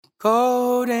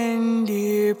Golden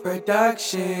Deer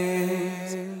Productions.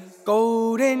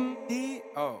 Golden Deer.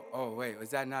 Oh, wait, was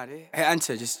that not it? Hey,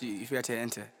 enter, just you forgot to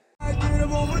enter.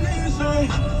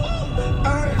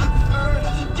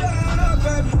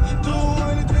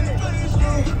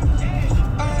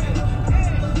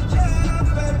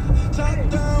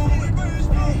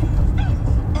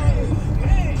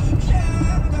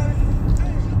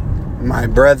 My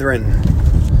brethren,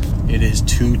 it is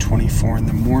 2:24 in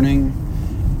the morning.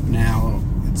 Now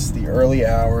it's the early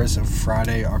hours of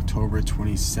Friday, October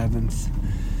 27th.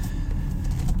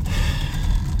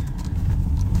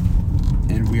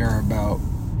 And we are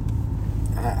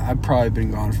I've probably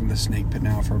been gone from the snake pit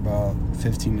now for about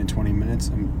 15 to 20 minutes.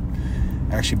 I'm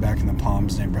actually back in the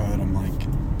Palms neighborhood. I'm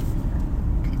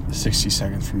like 60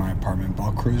 seconds from my apartment. But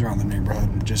I'll cruise around the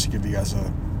neighborhood just to give you guys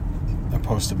a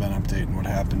post-event update and what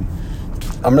happened.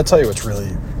 I'm going to tell you what's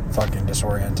really fucking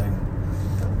disorienting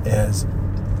is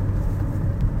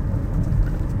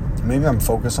maybe I'm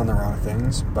focused on the wrong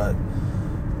things, but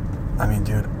I mean,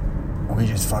 dude, we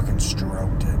just fucking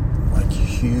stroked it. Like,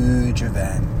 huge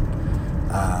event.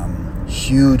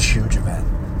 Huge event.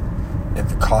 If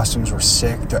the costumes were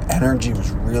sick, the energy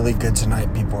was really good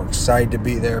tonight. People were excited to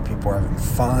be there. People were having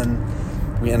fun.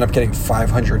 We ended up getting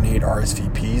 508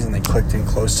 RSVPs, and they clicked in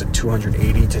close to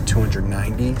 280 to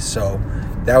 290. So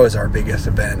that was our biggest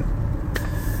event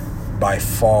by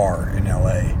far in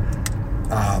LA.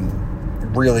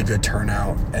 Really good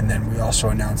turnout. And then we also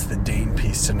announced the Dane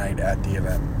piece tonight at the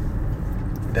event.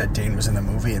 That Dane was in the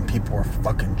movie, and people were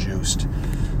fucking juiced.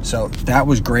 So that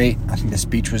was great. I think the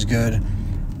speech was good.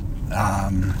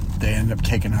 They ended up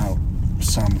kicking out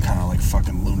some kind of like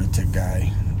fucking lunatic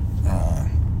guy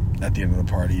at the end of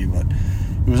the party, but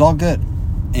it was all good.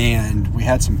 And we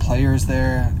had some players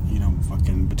there,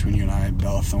 fucking between you and I,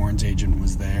 Bella Thorne's agent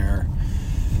was there.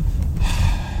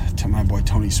 My boy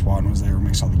Tony Swan was there, who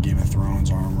makes all the Game of Thrones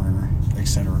armor,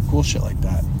 etc. Cool shit like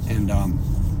that. And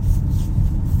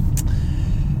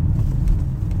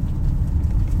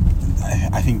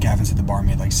I think Gavin said the bar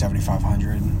made like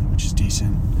 7,500, which is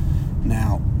decent.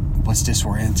 Now, what's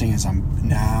disorienting is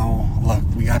look,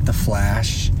 we got the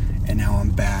flash, and now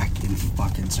I'm back in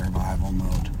fucking survival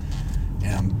mode.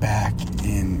 And I'm back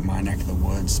in my neck of the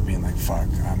woods being like, fuck,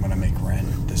 I'm going to make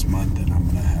rent this month, and I'm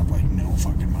going to have like no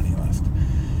fucking money left.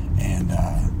 And,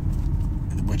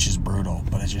 which is brutal,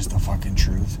 but it's just the fucking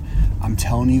truth. I'm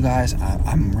telling you guys,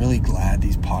 I'm really glad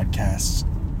these podcasts,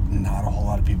 not a whole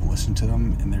lot of people listen to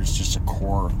them, and there's just a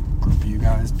core group of you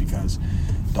guys, because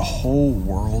the whole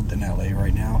world in LA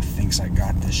right now thinks I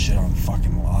got this shit on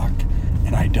fucking lock,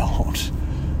 and I don't.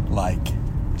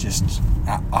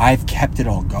 I've kept it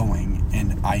all going,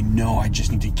 and I know I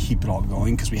just need to keep it all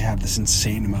going because we have this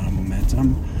insane amount of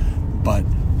momentum, but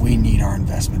we need our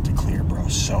investment to clear, bro,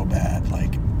 so bad.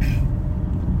 Like,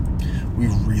 we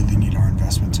really need our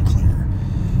investment to clear.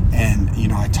 And,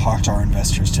 I talked to our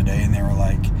investors today, and they were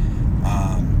like,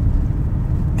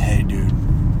 hey, dude,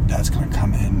 that's going to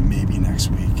come in maybe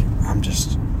next week. I'm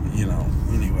just,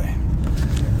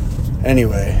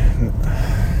 Anyway,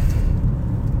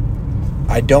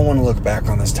 I don't want to look back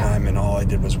on this time and all I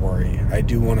did was worry. I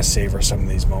do want to savor some of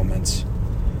these moments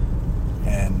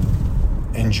and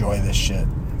enjoy this shit.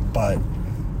 But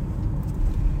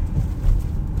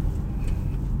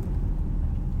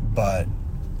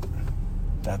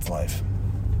that's life.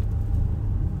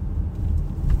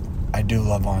 I do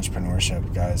love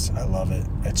entrepreneurship, guys. I love it.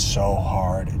 It's so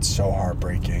hard. It's so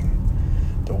heartbreaking.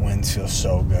 The wins feel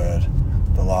so good.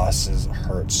 The losses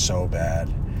hurt so bad.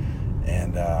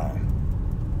 And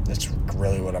that's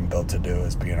really what I'm built to do,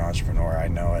 is be an entrepreneur. I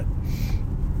know it.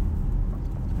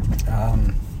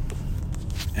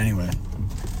 Anyway,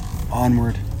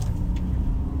 Onward.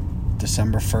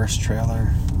 December 1st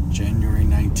trailer. January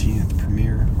 19th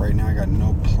premiere. Right now I got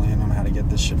no plan on how to get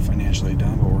this shit financially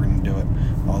done, but we're going to do it.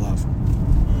 All love.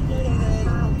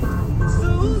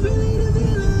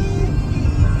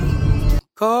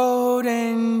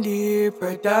 Golden Deer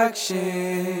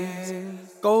Productions.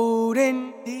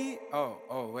 Golden Deer.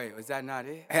 Oh, wait, was that not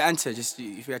it? Hey, enter, just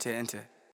you forgot to enter.